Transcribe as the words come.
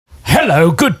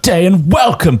Hello, good day, and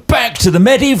welcome back to the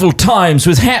medieval times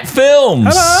with Hat Films.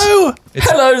 Hello!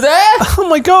 Hello there. Oh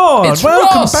my god! It's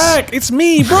Welcome Ross. back. It's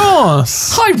me,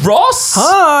 Ross. Hi, Ross.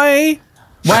 Hi.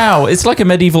 Wow, it's like a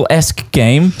medieval-esque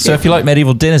game. So if you like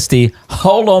Medieval Dynasty,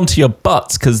 hold on to your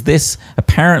butts, because this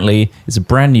apparently is a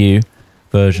brand new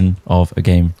version of a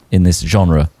game in this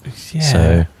genre. Yeah.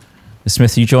 So,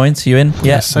 Smith, you joined? You in?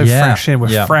 We're so fresh in.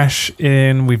 We're fresh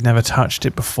in. We've never touched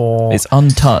it before. It's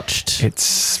untouched.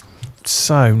 It's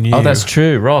so new. Oh, that's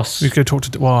true, Ross. We could talk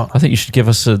to what? I think you should give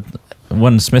us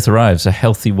when Smith arrives, a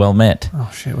healthy well met. Oh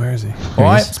shit, where is he? All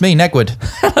right, it's me, Negwood.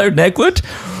 Hello, Negwood.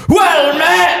 Well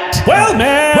met. Well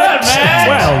met. Well met.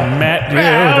 Well met. You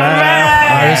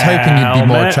I was hoping you'd be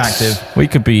more attractive. We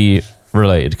could be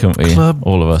related, couldn't we?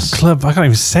 All of us. Club. I can't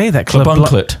even say that.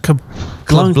 Clubunklet.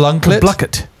 Clubunklet?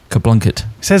 Blucket. Kablunkett.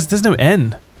 It says there's no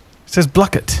N. It says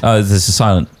Blucket. Oh, this is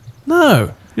silent.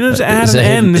 No. You don't add It's an a N.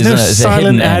 hidden- There's no it's a silent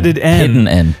hidden N. added N. Hidden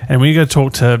N. And when you go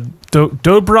talk to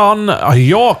Dobron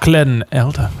Yorklin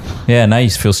Elder. Yeah, now you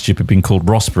feel stupid being called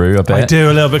Rossbrew, I bet. I do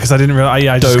a little bit because I didn't realize.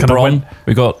 I just kind of went.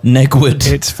 We got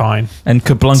Negwood It's fine. and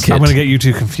Kablunkett. I'm going to get you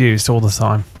two confused all the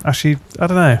time. Actually, I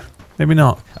don't know. Maybe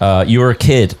not. You were a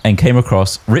kid and came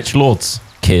across rich lords'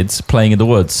 kids playing in the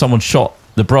woods. Someone shot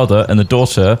the brother, and the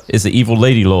daughter is the evil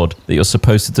lady lord that you're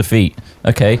supposed to defeat.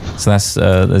 Okay, so that's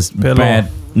there's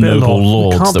bad noble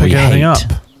lords that we hate. Up.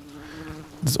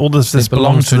 All this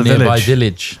belongs to the a nearby village.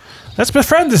 village. Let's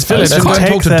befriend this village. Let's go and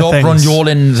talk to Dobron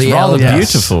Yorlin, the rather elder.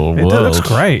 beautiful It world. looks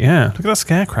great, yeah. Look at that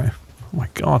scarecrow. Oh my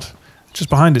god. Just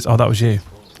behind it. Oh, that was you.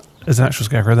 There's an actual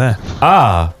scarecrow there.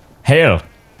 Ah, hail,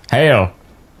 hail.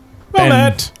 Well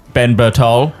met. Ben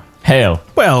Bertol, hail.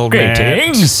 Well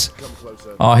Greetings.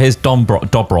 Oh, here's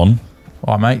Dobron.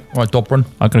 All right, mate. All right, Dobron.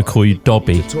 I'm going to call you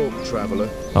Dobby. Talk, traveler.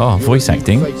 Oh, voice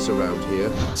acting. Face around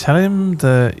here. Tell him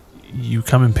that you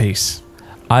come in peace.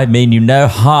 I mean you no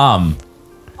harm.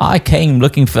 I came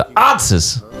looking for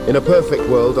answers. In a perfect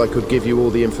world, I could give you all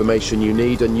the information you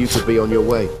need, and you could be on your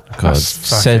way. God, That's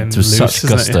said with fucking loose, such isn't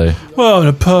gusto. it? Well, in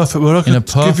a perfect world, I In a could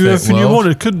give you perfect everything you world.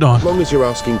 wanted, couldn't I? As long as you're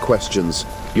asking questions,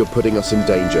 you're putting us in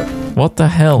danger. What the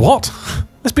hell? What?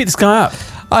 Let's beat this guy up.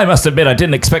 I must admit I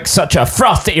didn't expect such a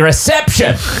frosty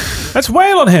reception. Let's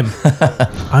wail on him.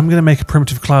 I'm going to make a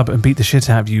primitive club and beat the shit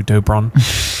out of you, Dobron.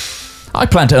 I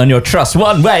plan to earn your trust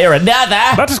one way or another.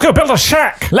 Let us go build a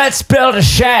shack. Let's build a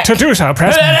shack. To do so,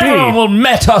 press And everyone B. will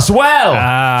met us well.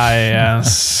 Ah,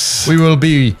 yes. We will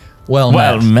be well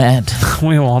well met. met.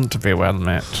 We want to be well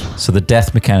met. So the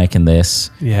death mechanic in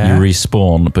this, Yeah. you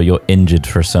respawn, but you're injured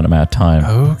for a certain amount of time.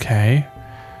 Okay.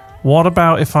 What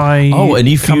about if I and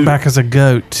if come you- back as a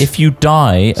goat? If you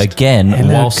die again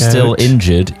Hello, while still goat.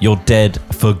 injured, you're dead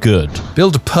for good.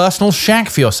 Build a personal shack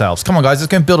for yourselves. Come on, guys.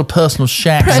 Let's go and build a personal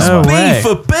shack. Press No B way.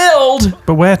 for build.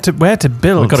 But where to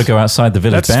build? We've got to go outside the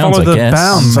village Let's bounds, follow I the guess.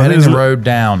 bounds. I'm heading the road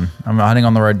down. I'm heading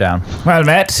on the road down. Well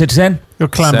met, citizen. You're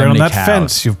clambering So on many that cows.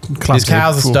 fence. You clumsy These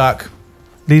cows are fool. stuck.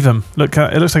 Leave them. Look,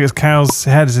 it looks like its cow's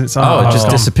head is in its Oh, arm. it just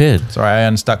gone. disappeared. Sorry, I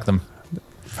unstuck them.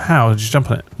 How did you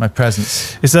jump on it? My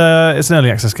presence. It's an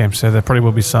early access game, so there probably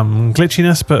will be some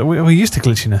glitchiness, but we're used to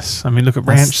glitchiness. I mean, look at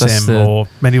Ranch That's Sim the- or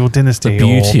Medieval Dynasty. the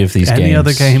beauty or of these any games.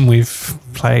 other game we've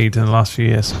played in the last few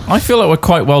years. I feel like we're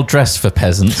quite well dressed for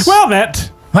peasants. Well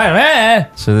met. Well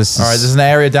met. So this All right, is... there's an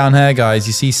area down here, guys.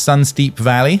 You see Sunsteep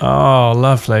Valley? Oh,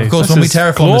 lovely. Of course, This when we is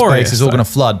terraform this glorious, place, it's all though. going to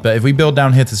flood. But if we build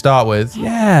down here to start with...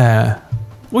 Yeah.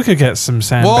 We could get some Whoa!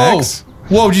 sandbags.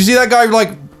 Whoa, did you see that guy,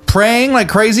 like, praying like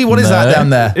crazy? What is No. that down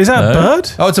there? Is that a No. bird?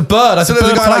 Oh, it's a bird. I thought it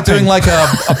was a bird guy, like, flapping. doing, like,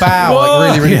 a bow, Whoa!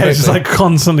 like, really yeah, quickly. just like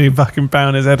constantly fucking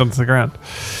bowing his head onto the ground.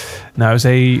 No, it's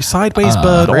a sideways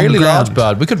bird on really the large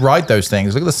ground. bird. We could ride those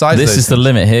things. Look at the size of This those is the things.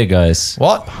 limit here, guys.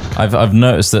 What? I've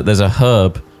noticed that there's a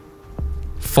herb,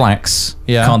 flax,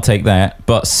 Yeah. can't take that,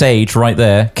 but sage right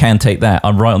there can take that.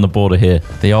 I'm right on the border here.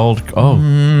 The old... Oh,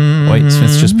 wait,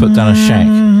 Smith's just put down a shack.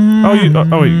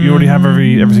 Oh, you already have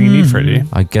everything you need for it, do you?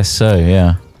 I guess so,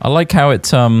 yeah. I like how it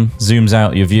zooms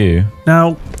out your view.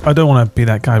 Now, I don't want to be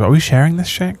that guy, but are we sharing this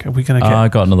shack? Are we going to get... I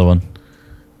got another one.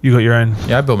 you got your own?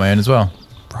 Yeah, I built my own as well.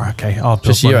 Right, okay, I'll build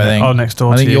Just you, one I think. Oh, next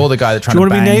door I think to you. you're the guy that's trying Do you to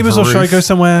want to bang be neighbours for or should I roof. go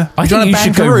somewhere? I you think wanna you bang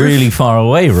should for go roof? really far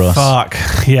away, Ross. Fuck,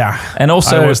 yeah. And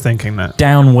also, I was thinking that.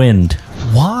 downwind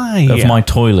Why? of my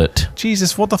toilet.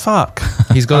 Jesus, what the fuck?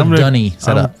 He's got I'm a gonna- dunny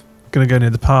set I'm up. going to go near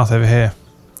the path over here.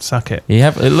 Suck it. You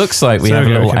have. It looks like we So have a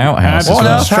we little can outhouse. add as What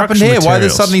well. else happened here? Construction Why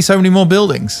there's materials. suddenly so many more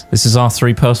buildings? This is our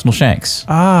 3 personal shacks.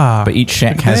 Ah. But each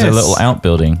shack look at has a this. little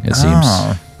outbuilding, it seems.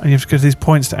 Oh. And you have to go to these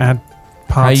points to add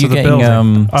How are parts you of the getting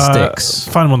building. sticks?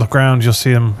 Find them on the ground, you'll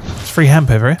see them. It's free hemp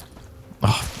over here.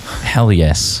 Hell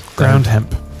yes. Ground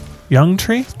hemp. Young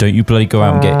tree? Don't you bloody go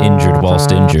out and get injured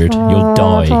whilst injured. You'll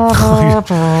die.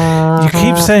 You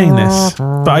keep saying this,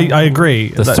 but I agree.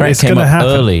 The that threat it's came gonna up happen.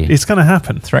 early. It's going to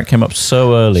happen. Threat came up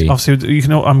so early. Obviously, you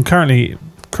can. I'm currently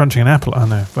crunching an apple. Oh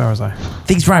no, where was I?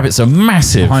 These rabbits are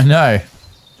massive. I know.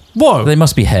 Whoa! They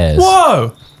must be hares.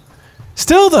 Whoa!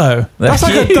 Still though, that's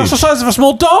huge. that's the size of a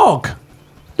small dog.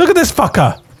 Look at this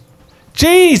fucker.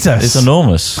 Jesus! It's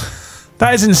enormous.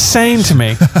 That is insane to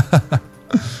me.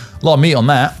 A lot of meat on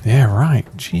that. Yeah, right.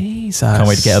 Jesus. Can't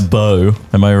wait to get a bow.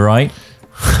 Am I right?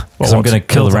 Because I'm going to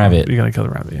kill the rabbit. You're going to kill the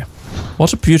rabbit, yeah.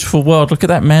 What a beautiful world. Look at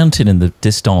that mountain in the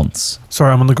distance.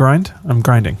 Sorry, I'm on the grind. I'm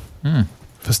grinding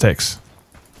for sticks.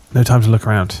 No time to look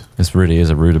around. This really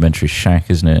is a rudimentary shack,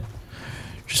 isn't it?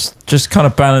 Just kind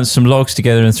of balance some logs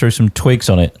together and throw some twigs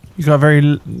on it. You got a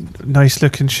very nice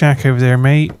looking shack over there,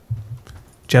 mate.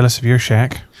 Jealous of your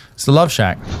shack. It's the Love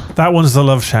Shack. That one's the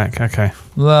love shack. Okay.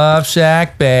 Love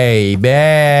Shack, baby.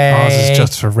 Ours is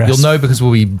just for rest. You'll know because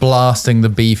we'll be blasting the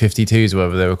B-52s,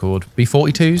 whatever they were called.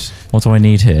 B-42s? What do I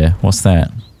need here? What's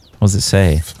that? What does it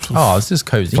say? Oh, this is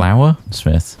cozy. Flower?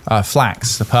 Smith.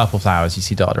 Flax, the purple flowers you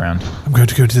see dotted around. I'm going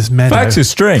to go to this meadow. Flax is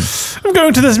string. I'm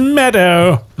going to this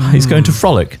meadow. He's going to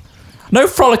frolic. No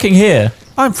frolicking here.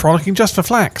 I'm frolicking just for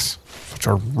flax. Such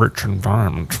a rich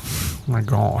environment. Oh my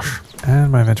gosh.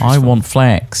 And my inventory. I want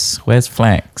flax. Where's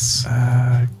flax?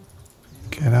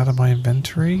 Get out of my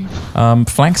inventory.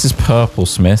 Flax is purple,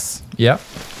 Smith. Yep.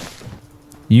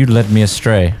 You led me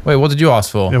astray. Wait, what did you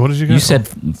ask for? Yeah, what did you go You for? said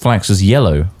flax was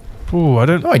yellow. Ooh, I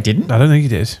don't. No, I didn't. I don't think you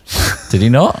did. Did he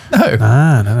not? No.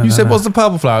 No. You said, what's the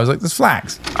purple flower? I was like, there's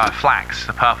flax. Flax,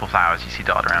 the purple flowers you see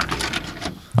dotted around.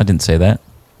 I didn't say that.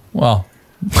 Well,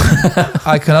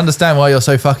 I can understand why you're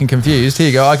so fucking confused. Here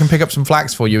you go. I can pick up some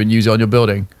flax for you and use it on your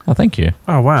building. Oh, thank you.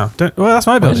 Oh wow. Well, that's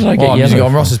my Why building. did I get Well, I'm using it yellow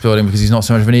on from? Ross's building because he's not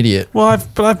so much of an idiot. Well,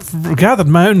 I've gathered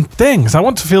my own things. I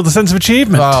want to feel the sense of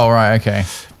achievement. Oh, right, okay.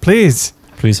 Please.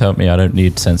 Please help me. I don't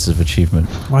need sense of achievement.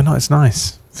 Why not? It's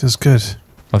nice. Feels good.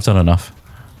 I've done enough.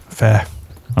 Fair.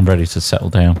 I'm ready to settle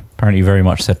down. Apparently you very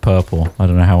much said purple. I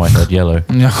don't know how I heard yellow.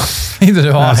 No, neither do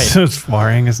I. That's just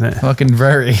worrying, isn't it? Fucking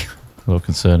very. A little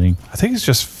concerning. I think it's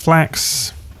just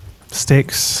flax,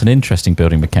 sticks. It's an interesting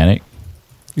building mechanic.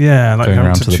 Yeah, like Going having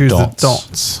around to to the choose the dots.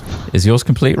 dots. Is yours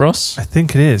complete, Ross? I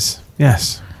think it is.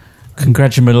 Yes.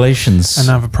 Congratulations. And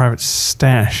I have a private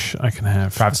stash I can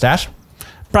have. Private stash?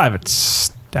 Private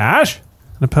stash?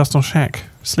 And a personal shack.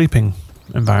 Sleeping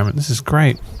environment. This is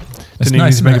great. It's Didn't even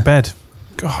nice, need to make a isn't bed.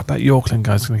 God, that Yorkland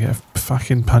guy's going to get a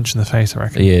fucking punch in the face, I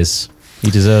reckon. He is.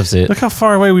 He deserves it. Look how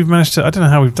far away we've managed to... I don't know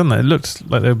how we've done that. It looked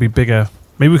like they would be bigger.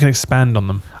 Maybe we can expand on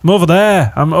them. I'm over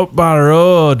there. I'm up by the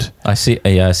road. I see.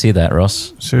 Yeah, I see that,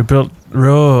 Ross. So we built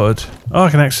road. Oh, I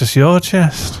can access your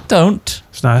chest. Don't.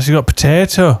 It's nice. You got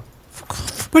potato.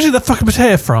 Where'd you get the fucking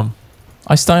potato from?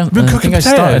 I started. Been I cooking think I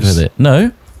started potatoes? with it.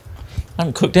 No, I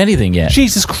haven't cooked anything yet.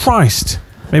 Jesus Christ.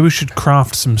 Maybe we should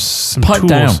craft some Pipe tools.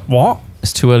 down. What?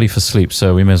 It's too early for sleep,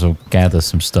 so we may as well gather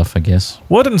some stuff, I guess.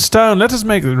 Wood and stone. Let us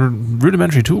make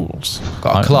rudimentary tools.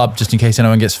 Got a club just in case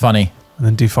anyone gets funny. And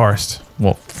then deforest.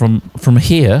 What from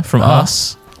here? From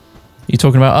us? You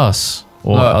talking about us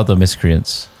or Look. other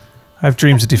miscreants? I have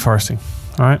dreams of deforesting.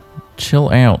 All right.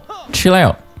 Chill out. Chill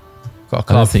out. Got a I don't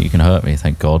club. think you can hurt me.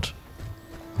 Thank God.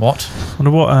 What? Wonder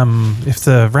what? If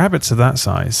the rabbits are that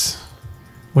size,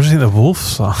 what do you think the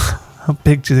wolves are? How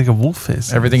big do you think a wolf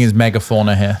is? Everything is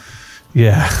megafauna here.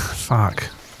 Yeah. Fuck.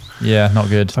 Yeah, not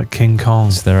good. It's like King Kong.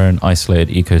 It's their own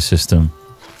isolated ecosystem.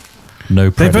 No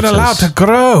predators. They've been allowed to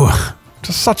grow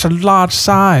to such a large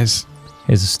size.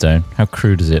 Here's a stone. How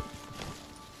crude is it?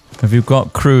 Have you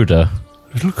got cruder?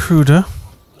 A little cruder.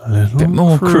 A little bit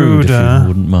more crude, if you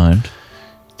wouldn't mind.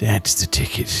 That's the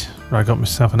ticket. Right, I got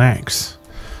myself an axe.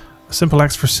 A simple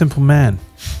axe for a simple man.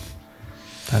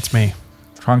 That's me.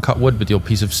 Try and cut wood with your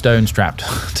piece of stone strapped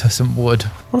to some wood.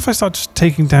 What if I start just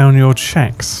taking down your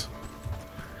shacks?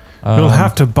 You'll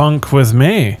have to bunk with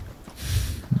me.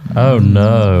 Oh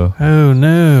no. Oh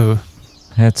no.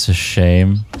 That's a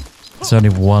shame. It's only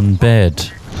one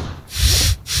bed.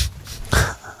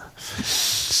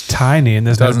 It's tiny and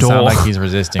there's Doesn't no door. sound like he's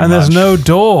resisting. and there's much. no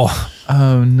door.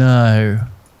 Oh no.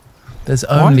 There's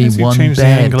Why only did you one change the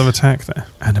bed. angle of attack there?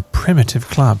 And a primitive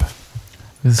club.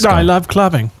 This I guy, love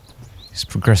clubbing. he's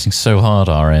progressing so hard,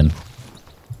 RN.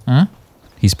 Huh?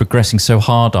 He's progressing so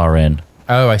hard, RN.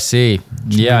 Oh, I see.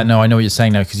 Yeah, no, I know what you're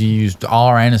saying now because you used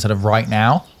RN instead of right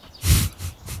now.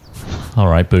 All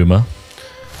right, boomer.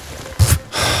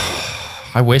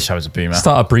 I wish I was a boomer.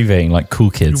 Start abbreviating like cool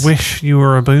You kids. wish you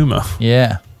were a boomer.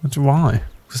 Yeah, Why?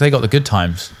 because they got the good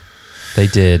times. They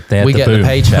did. They had We the get boom. the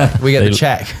paycheck. We get They the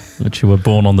check literally were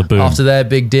born on the boom. after their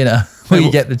big dinner. Will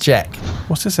you get the check?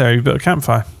 What's this area? You built a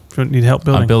campfire. If you need help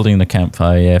building, I'm building the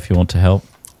campfire, yeah, if you want to help.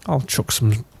 I'll chuck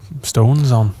some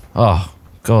stones on. Oh,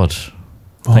 God.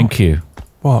 What? Thank you.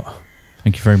 What?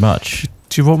 Thank you very much.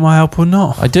 Do you want my help or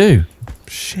not? I do.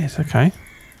 Shit, okay.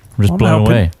 I'm just blown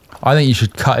helping. away. I think you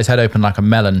should cut his head open like a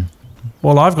melon.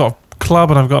 Well, I've got a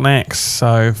club and I've got an axe,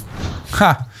 so...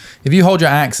 Ha! If you hold your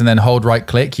axe and then hold right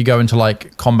click, you go into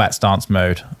like combat stance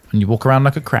mode and you walk around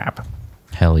like a crab.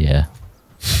 Hell yeah.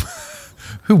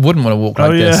 Who wouldn't want to walk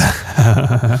like this?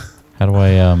 How do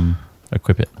I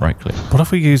equip it? Right click. What if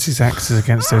we use these axes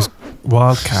against those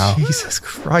wild cow? Jesus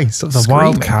Christ. Stop The screaming.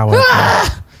 wild cow.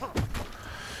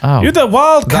 Oh. You're the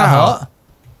wild That cow. hurt?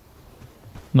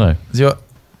 No, Is your,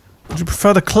 Would you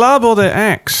prefer the club or the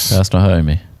axe? that's not hurting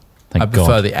me. Thank I God.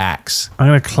 prefer the axe. I'm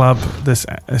going to club this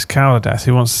cow to death.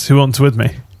 Who wants with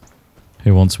me?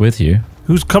 Who wants with you?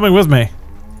 Who's coming with me?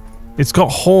 It's got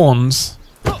horns.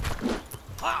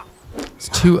 It's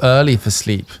too early for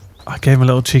sleep. I gave him a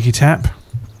little cheeky tap.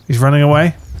 He's running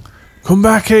away. Come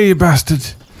back here, you bastard.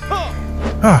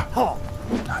 Ah.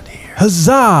 Not here.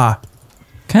 Huzzah!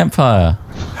 Campfire.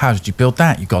 How did you build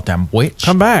that, you goddamn witch?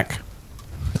 Come back.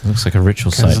 It looks like a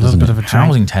ritual There's site, a little doesn't bit it? of a jank,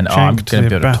 Housing tent. Oh, I'm jank going to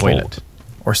build a battle. toilet.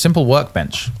 Or a simple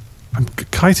workbench. I'm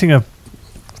kiting a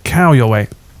cow your way.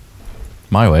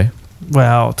 My way.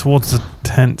 Well, towards the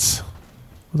tents,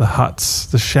 the huts,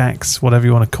 the shacks, whatever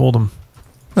you want to call them.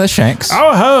 They're shanks.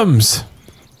 Our homes.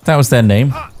 That was their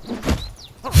name.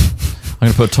 I'm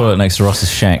going to put a toilet next to Ross's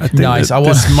shack. I think Nice, that I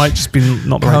want- this might just be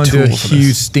not the Come right and tool do a for huge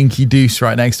this. stinky deuce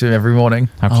right next to him every morning.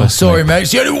 How Oh, close, sorry, mate? mate.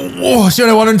 It's the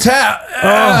only one in town.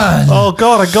 Oh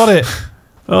God, I got it.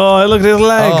 Oh, look at his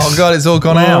legs. Oh, God, it's all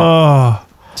gone out. Oh.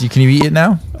 Can you eat it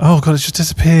now? Oh God, it just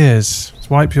disappears.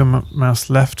 Swipe your mouse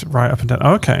left, right, up and down.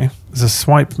 Oh, okay. There's a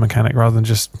swipe mechanic rather than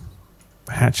just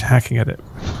hacking at it.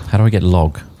 How do I get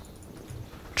log?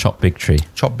 Chop big tree.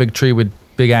 Chop big tree with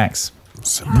big axe.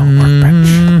 Simple workbench.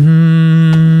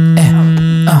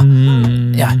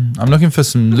 Yeah. I'm looking for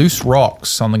some loose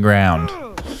rocks on the ground.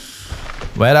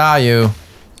 Where are you?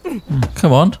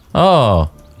 Come on.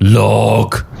 Oh.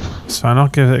 Log. So I'll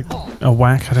give it a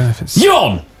whack. I don't know if it's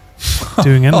Yawn!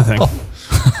 doing anything.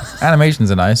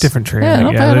 Animations are nice. Different tree. Yeah, I think.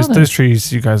 not Yeah, bad, those, aren't they? those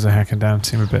trees you guys are hacking down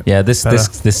seem a bit. Yeah, this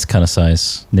kind of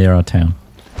size near our town.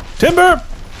 Timber.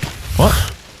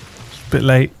 What? Bit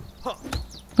late.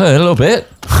 A little bit.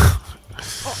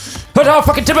 Put our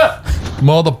fucking timber!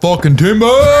 Motherfucking timber!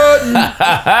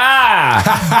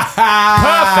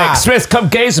 Perfect! Smith, come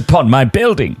gaze upon my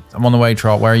building. I'm on the way,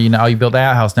 Trot. Where are you now? You built the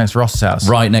outhouse next to Ross's house.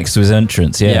 Right next to his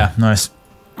entrance, yeah. Yeah, nice.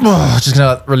 Oh, just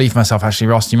gonna relieve myself, actually.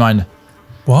 Ross, do you mind?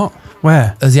 What?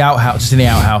 Where? There's the outhouse, just in the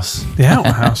outhouse. The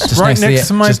outhouse. Just right next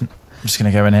to my. I'm just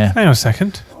gonna go in here. Hang on a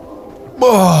second.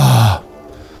 Oh,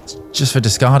 just for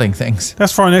discarding things.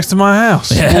 That's right next to my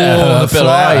house. Yeah, Oh, the built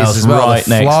our flies house as well. right The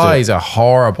next to it. flies are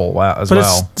horrible as But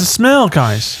well. it's the smell,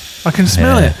 guys. I can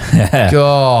smell it.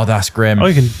 God, that's grim. Oh,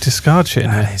 you can discard shit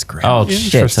in That here. is grim. Oh,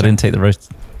 shit, I Interesting. didn't take the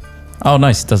roast. Oh,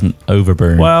 nice, it doesn't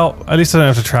overburn. Well, at least I don't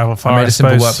have to travel far. I made a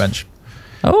simple suppose. workbench.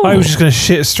 oh. I was just going to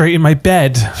shit straight in my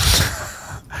bed.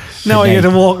 Now I got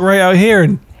to walk right out here,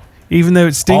 and even though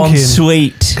it's stinking,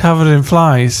 Ensuite. covered in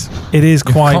flies, it is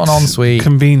quite got an ensuite.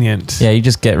 convenient. Yeah, you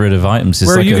just get rid of items. It's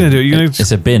Where are like you gonna do it? You're gonna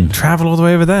It's a bin. Travel all the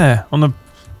way over there on the.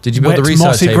 Did you build the Wet, research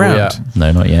mossy table ground. yet?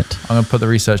 No, not yet. I'm gonna put the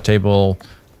research table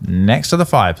next to the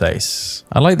fireplace.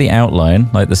 I like the outline,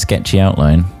 like the sketchy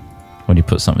outline, when you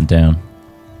put something down.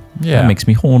 Yeah. That makes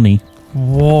me horny.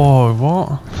 Whoa!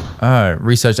 What? Oh,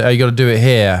 research. Oh, you got to do it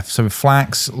here. So with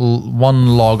flax,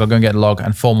 one log. I'll go and get a log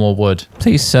and 4 more wood.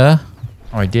 Please, sir.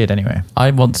 Oh, I did anyway.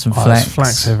 I want some Oh, flax. there's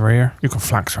flax over here. You can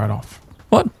flax right off.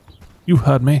 What? You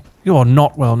heard me. You are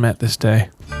not well met this day.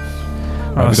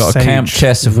 Right, we've got a camp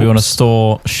chest if we want to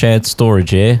store shared storage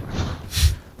here.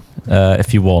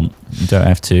 If you want. You don't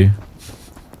have to.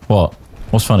 What?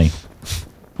 What's funny?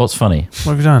 What's funny?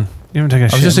 What have you done? You haven't taken a I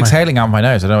shit. was just in my- exhaling out my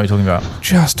nose. I don't know what you're talking about.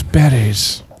 Just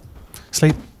berries.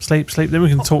 Sleep, sleep, sleep. Then we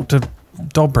can talk to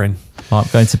Dobrin. I'm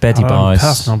going to beddy Our own boys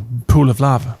personal pool of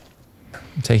lava.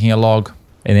 I'm taking a log.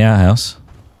 in the outhouse.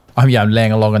 I'm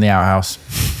laying a log on the outhouse.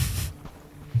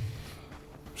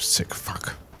 Sick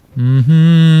fuck.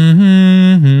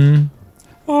 Mm-hmm.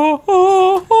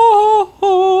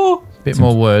 Bit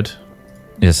more wood.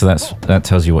 Yeah, so that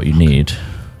tells you what you need,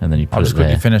 and then you I'll put just it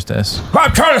quickly there. finish this.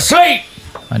 I'm trying to sleep.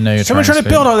 I know you're Someone trying to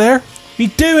sleep. build out there. What are you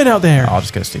doing out there? I'll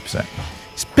just go to sleep a sec.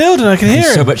 He's building. I can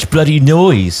hear So him. much bloody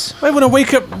noise. I want to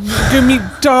wake up, go meet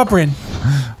Dobrin.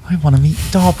 I want to meet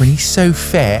Dobrin. He's so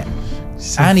fat.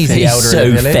 And he's the He's elder so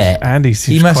in the village. fat. Andy He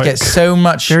seems must quite get so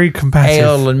much very competitive.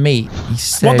 ale and meat. He's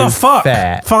so What the fuck?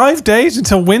 fat. 5 days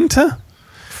until winter?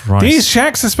 Christ. These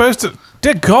shacks are supposed to...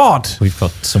 Dear God. We've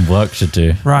got some work to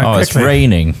do. Right, Oh, it's quickly.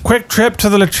 raining. Quick trip to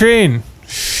the latrine.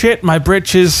 Shit, my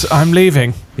britches. I'm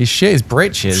leaving. His shit is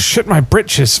britches. Shit, my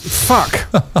britches. Fuck.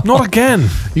 Not again. You're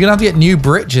going to have to get new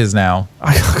britches now.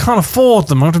 I can't afford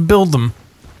them. I have to build them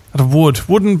out of wood.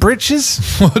 Wooden britches?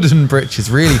 Wooden britches,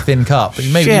 really thin cut. But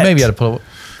maybe Shit. you had to pull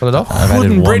it off. I've added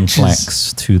Wooden one bridges.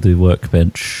 flax to the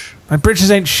workbench. My britches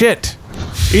ain't shit.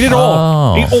 Eat it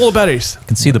all. Oh. Eat all the berries. I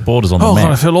can see the borders on Oh, the God, I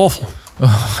map. feel awful.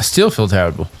 I still feel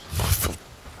terrible. What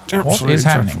Absolutely is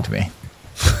happening dreadful. to me?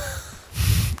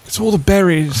 It's all the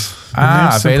berries. Ah,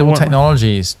 Simple available one.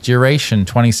 technologies. Duration,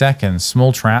 20 seconds.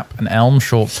 Small trap, an elm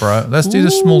short throw. Let's do the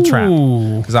small trap.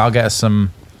 Ooh. Because that'll get us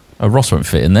some... A Ross won't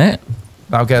fit in there.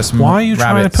 That'll get us some Why are you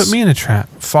trying to rabbits. put me in a trap?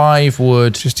 5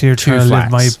 wood, Just here 2 trying to live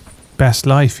flax. my best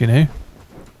life, you know?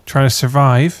 Trying to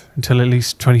survive until at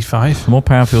least 25. The more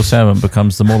powerful your servant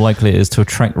becomes, the more likely it is to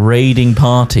attract raiding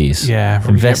parties. Yeah, we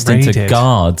Invest get into raided.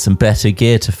 guards and better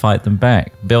gear to fight them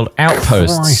back. Build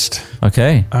outposts. Christ.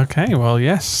 Okay, Okay, well,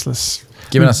 yes. Let's.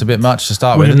 Giving us a bit much to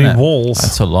start We with, need isn't it? walls.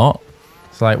 that's a lot.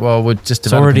 It's like, well, we're just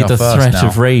It's already developing the our first threat now.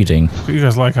 of raiding. You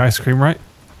guys like ice cream, right?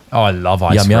 Oh, I love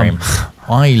ice Yum, cream. yum.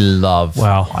 I love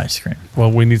Wow. ice cream.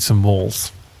 Well, we need some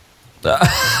walls.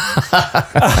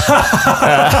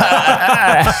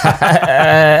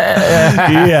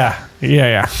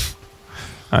 Yeah.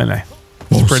 I know.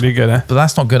 It's Walls. pretty good, eh? But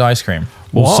that's not good ice cream.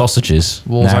 All What? sausages.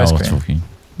 Walls now ice we're cream. talking.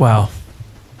 Well,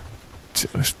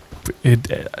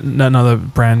 another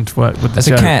brand worked with the There's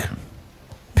a joke. cat.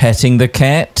 Petting the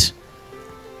cat.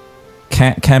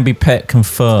 Cat can be pet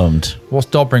confirmed. What's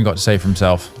Dobrin got to say for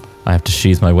himself? I have to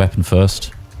sheath my weapon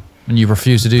first. And you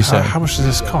refuse to do so. How much does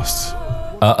this cost?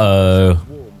 Uh-oh.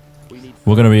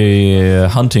 We're going to be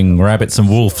hunting rabbits and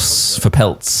wolves for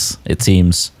pelts, it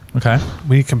seems. Okay.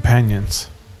 We need companions.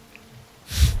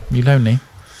 You lonely?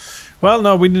 Well,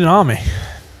 no, we need an army.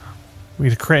 We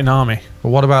need to create an army. But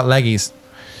what about leggies?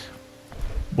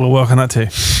 We'll work on that too.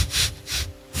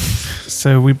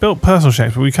 So we built personal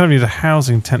shacks, but we kind of need a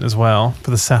housing tent as well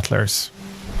for the settlers.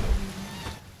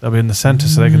 They'll be in the center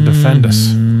so they can defend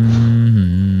us.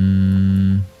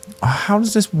 How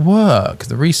does this work?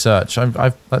 The research.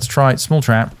 Let's try it. Small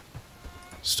trap.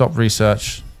 Stop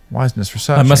research. Why isn't this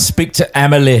research? I must speak to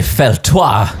Amélie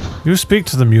Feltois. You speak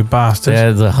to them, you bastard.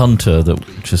 They're the hunter that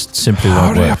just simply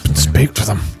won't Hurry work. up and speak to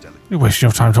them. You're wasting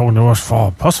your time talking to us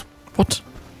for puss. What?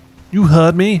 You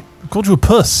heard me. I called you a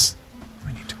puss.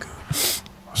 I need to go.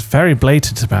 I was very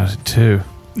blatant about it too.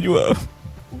 You are.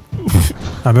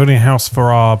 I'm building a house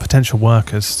for our potential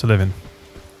workers to live in.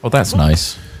 Well, that's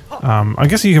nice. I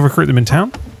guess you can recruit them in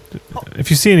town. If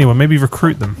you see anyone, maybe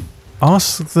recruit them.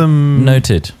 Ask them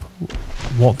Noted.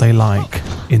 what they like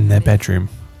in their bedroom.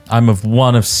 I'm of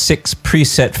one of 6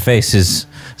 preset faces.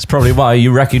 It's probably why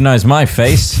you recognize my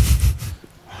face.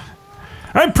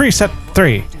 I'm preset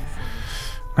 3.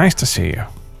 Nice to see you.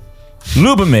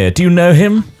 Lubomir, do you know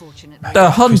him?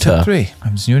 The hunter. 3.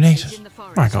 I'm his new native.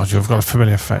 My God, you've got a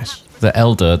familiar face. The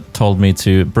elder told me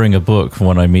to bring a book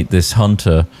when I meet this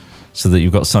hunter so that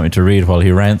you've got something to read while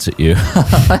he rants at you.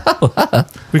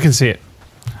 We can see it.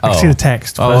 I can see the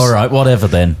text. Oh, all right, whatever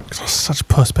then. Such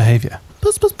puss behavior.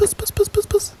 Puss, puss, puss, puss, puss, puss,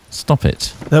 puss. Stop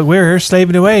it. Look, we're here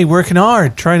slaving away, working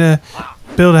hard, trying to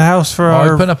build a house for Are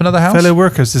our we putting up another house? fellow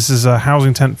workers. This is a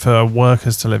housing tent for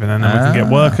workers to live in, and then we can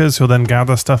get workers who'll then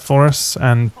gather stuff for us,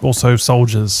 and also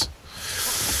soldiers.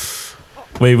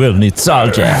 We will need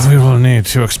soldiers. We will need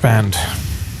to expand.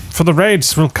 For the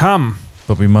raids will come.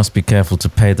 But we must be careful to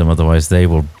pay them, otherwise they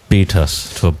will beat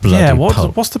us to a bloody Yeah,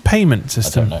 pulp. what's the payment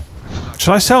system? know.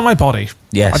 Should I sell my body?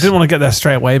 Yes. I didn't want to get there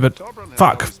straight away, but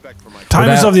fuck. Time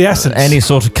is Without of the essence. Any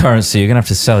sort of currency, you're going to have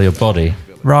to sell your body.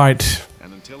 Right.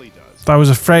 I was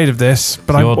afraid of this,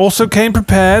 but I You're- also came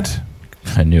prepared.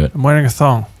 I knew it. I'm wearing a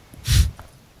thong.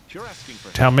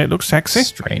 Tell me it looks sexy.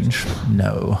 Strange.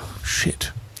 No.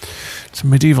 Shit. It's a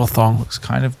medieval thong. Looks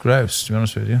kind of gross, to be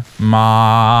honest with you.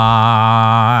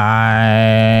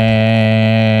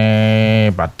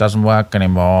 My butt doesn't work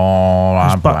anymore.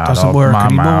 His I'm butt out doesn't of work my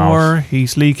anymore. mouth.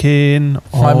 He's leaking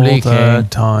all I'm leaking. the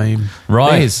time.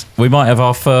 Right. Liz. We might have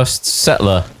our first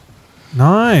settler.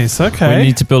 Nice. Okay. We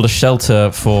need to build a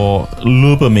shelter for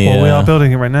Lubomir. Well, we are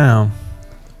building it right now.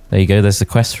 There you go. There's the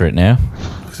quest for it now.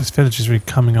 This village is really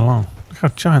coming along. Look how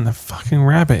giant the fucking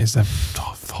rabbit is. They're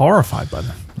horrified by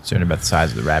them. It's only about the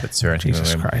size of the rabbit, sir.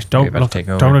 Jesus Christ. You're Don't about to look. take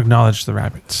over. Don't acknowledge the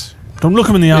rabbits. Don't look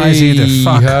them in the eyes either.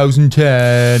 Fuck. Housing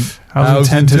tent. Housing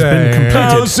tent has been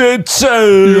completed.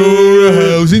 You're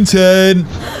a housing tent.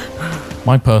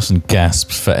 My person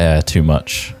gasps for air too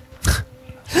much.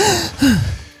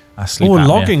 sleep Oh, apnea.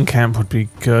 logging camp would be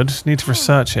good. Need to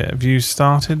research it. Have you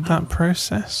started that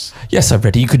process? Yes, I'm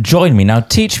ready. You could join me. Now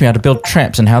teach me how to build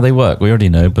traps and how they work. We already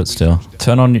know, but still.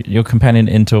 Turn on your companion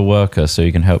into a worker so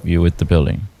he can help you with the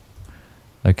building.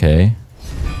 Okay.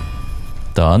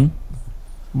 Done.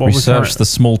 Research the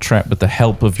small trap with the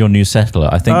help of your new settler.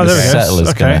 I think the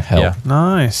settler's going to help. Yeah.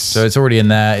 Nice. So it's already in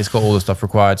there. It's got all the stuff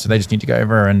required. So they just need to go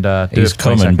over and do He's it for 20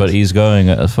 coming, seconds. but he's going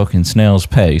at a fucking snail's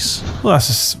pace. Well, that's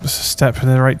a step in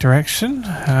the right direction.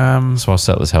 So our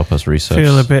settlers help us research.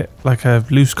 Feel a bit like a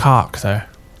loose cock, though.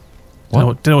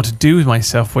 What? Don't know what to do with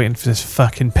myself waiting for this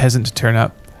fucking peasant to turn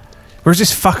up. Where's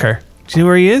this fucker? Do you know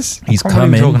where he is? He's Why are you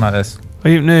coming. talking like this?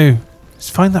 I don't know. Let's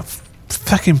find that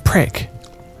fucking prick.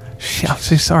 Shit, I'm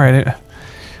so sorry. I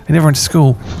never went to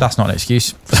school. That's not an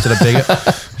excuse. Still a bigot.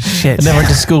 Shit. I never went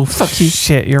to school. Fuck you.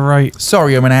 Shit, you're right.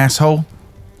 Sorry, I'm an asshole.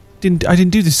 I didn't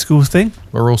do this school thing.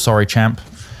 We're all sorry, champ.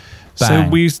 So Bang.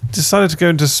 we decided to go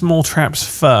into small traps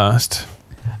first.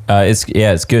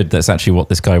 It's good. That's actually what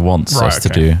this guy wants us to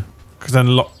do. Because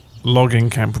then logging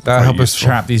camp would be That'll quite help us useful.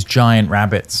 trap these giant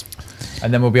rabbits.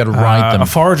 And then we'll be able to ride them. A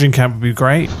foraging camp would be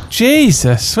great.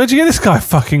 Jesus, where'd you get this guy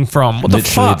fucking from? What Literally the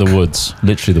fuck? the woods.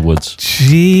 Literally the woods.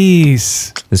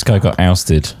 Jeez. This guy got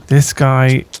ousted. This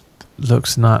guy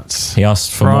looks nuts. He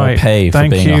asked for more pay for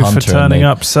Thank being you a hunter. for turning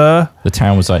up, sir. The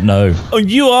town was like, no. Oh,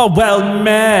 you are well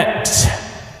met.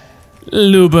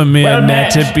 Lubomir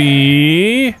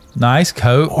Netterby. Nice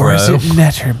coat, Or bro. is it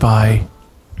Netterby?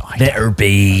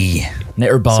 Netterby.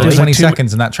 Netterby. So There's 20 like two-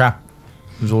 seconds in that trap.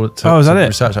 Was all it took Oh, is that to it?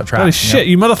 research that trap. Holy Yep. shit,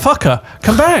 you motherfucker.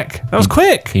 Come back. That was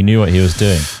quick. He knew what he was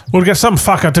doing. We'll get some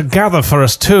fucker to gather for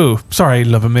us too. Sorry,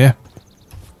 Lubomir.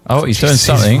 Oh, he's doing He's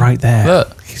something. right there.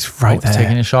 Look. He's right He's taking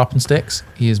there. his sharpened sticks.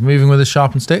 He is moving with his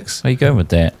sharpened sticks. Where are you going with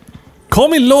that? Call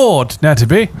me Lord,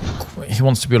 Netterby. He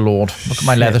wants to be a lord. Look at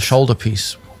my Shit. leather shoulder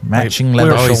piece. Matching Wait,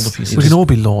 leather we're- shoulder pieces. We can all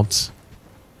be lords.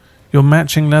 Your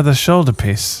matching leather shoulder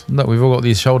piece. Look, we've all got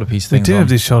these shoulder piece We things do on. have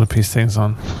these shoulder piece things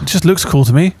on. It just looks cool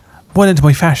to me. Went into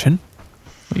my fashion.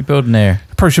 What are you building there?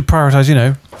 Probably should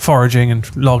prioritize, foraging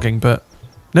and logging, but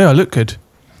no, I look good.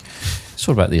 It's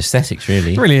all about the aesthetics,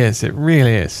 really. It really is. It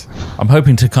really is. I'm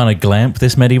hoping to kind of glamp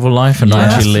this medieval life and not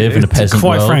actually live in a peasant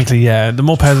Quite world. frankly, yeah. The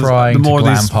more peasants, Trying the to more of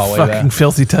these glamp our way fucking there.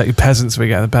 filthy, dirty peasants we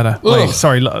get, the better. Wait,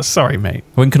 sorry, mate.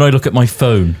 When can I look at my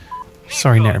phone?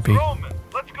 Sorry, Netterby.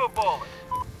 Let's go bowling.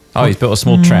 Oh, he's built a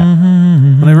small trap.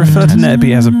 When I refer to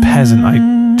Netterby as a peasant,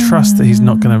 I trust that he's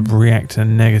not going to react in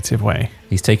a negative way.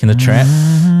 He's taking the trap.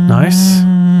 Nice.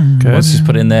 Good. Once he's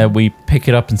put it in there, we pick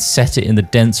it up and set it in the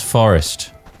dense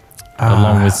forest,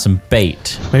 along with some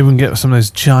bait. Maybe we can get some of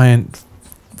those giant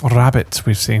rabbits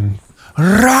we've seen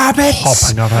Rabbits!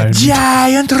 hopping around.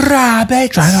 Giant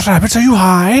rabbits! Giant rabbits, are you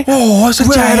high? Oh, it's a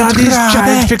Where giant are these rabbit.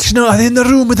 giant fictional? Are they in the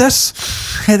room with us?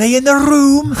 Are they in the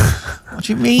room? What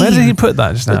do you mean? Where did he put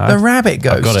that just now? the rabbit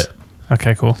ghost. I've got it.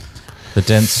 Okay, cool. The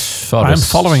dense forest.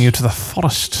 I'm following you to the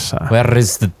forest, sir. Where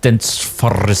is the dense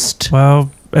forest?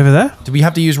 Well, over there. Do we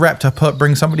have to use rep to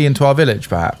bring somebody into our village,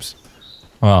 perhaps?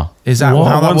 Oh, Is that Well,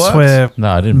 how that once works? we're no,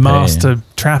 I didn't pay master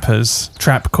trappers,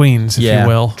 trap queens, if you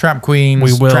will, Trap queens,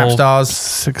 we will trap stars.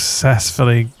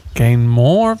 successfully gain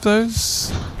more of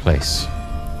those. place.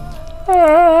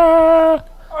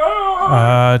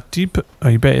 Do you put? Oh,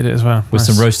 you baited it as well. With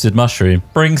some roasted mushroom.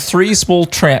 Bring 3 small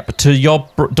trap to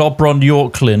Dobron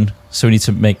Yorklin. So we need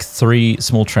to make 3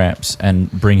 small traps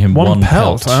and bring him One one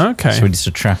pelt. pelt. Okay. So we need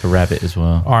to trap a rabbit as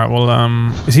well. All right. Well,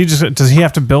 is he just? Does he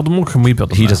have to build them, or can we build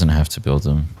them? He now? doesn't have to build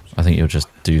them. I think he'll just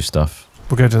do stuff.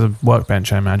 We'll go to the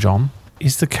workbench, I imagine.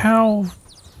 Is the cow?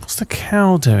 What's the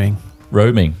cow doing?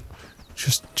 Roaming.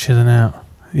 Just chilling out.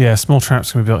 Yeah, small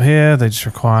traps can be built here. They just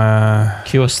require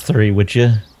Queue us 3, would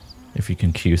you? If you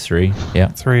can queue 3. Yeah.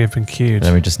 3 have been queued.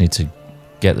 Then we just need to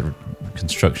get the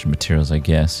construction materials, I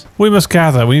guess. We must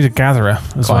gather. We need a gatherer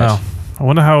as Quite. well. I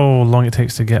wonder how long it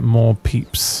takes to get more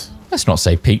peeps. Let's not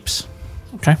say peeps.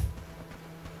 Okay.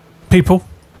 People.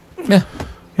 Yeah.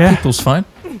 Yeah. People's fine.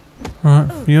 Right.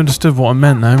 You understood what I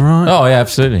meant though, right? Oh, yeah,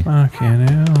 absolutely. Okay,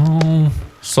 now.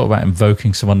 Just thought about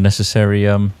invoking some unnecessary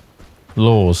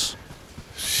laws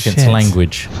against Shit.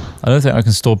 language. I don't think I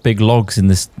can store big logs in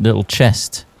this little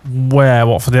chest. Where?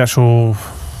 What, for the actual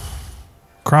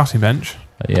crafting bench?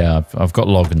 Yeah, I've got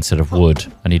log instead of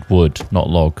wood. I need wood, not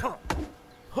log.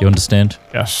 You understand?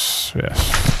 Yes,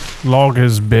 yes. Log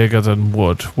is bigger than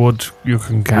wood. Wood you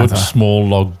can gather. Wood small,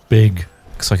 log big.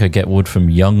 Looks like I get wood from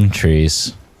young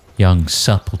trees. Young,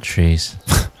 supple trees.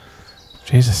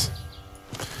 Jesus.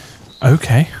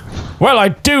 Okay. Well, I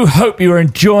do hope you're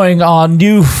enjoying our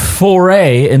new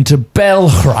foray into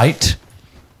Bellwright.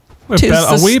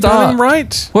 Are we belling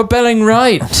right? We're belling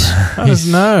right. How does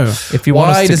know? If you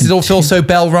want us Why to does it all feel so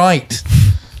Bellwright?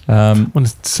 When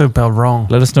it's so bell wrong.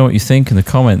 let us know what you think in the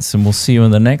comments, and we'll see you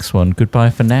in the next one. Goodbye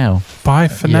for now. Bye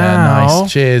for Yeah, now.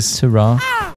 nice. Cheers. Ta-ra.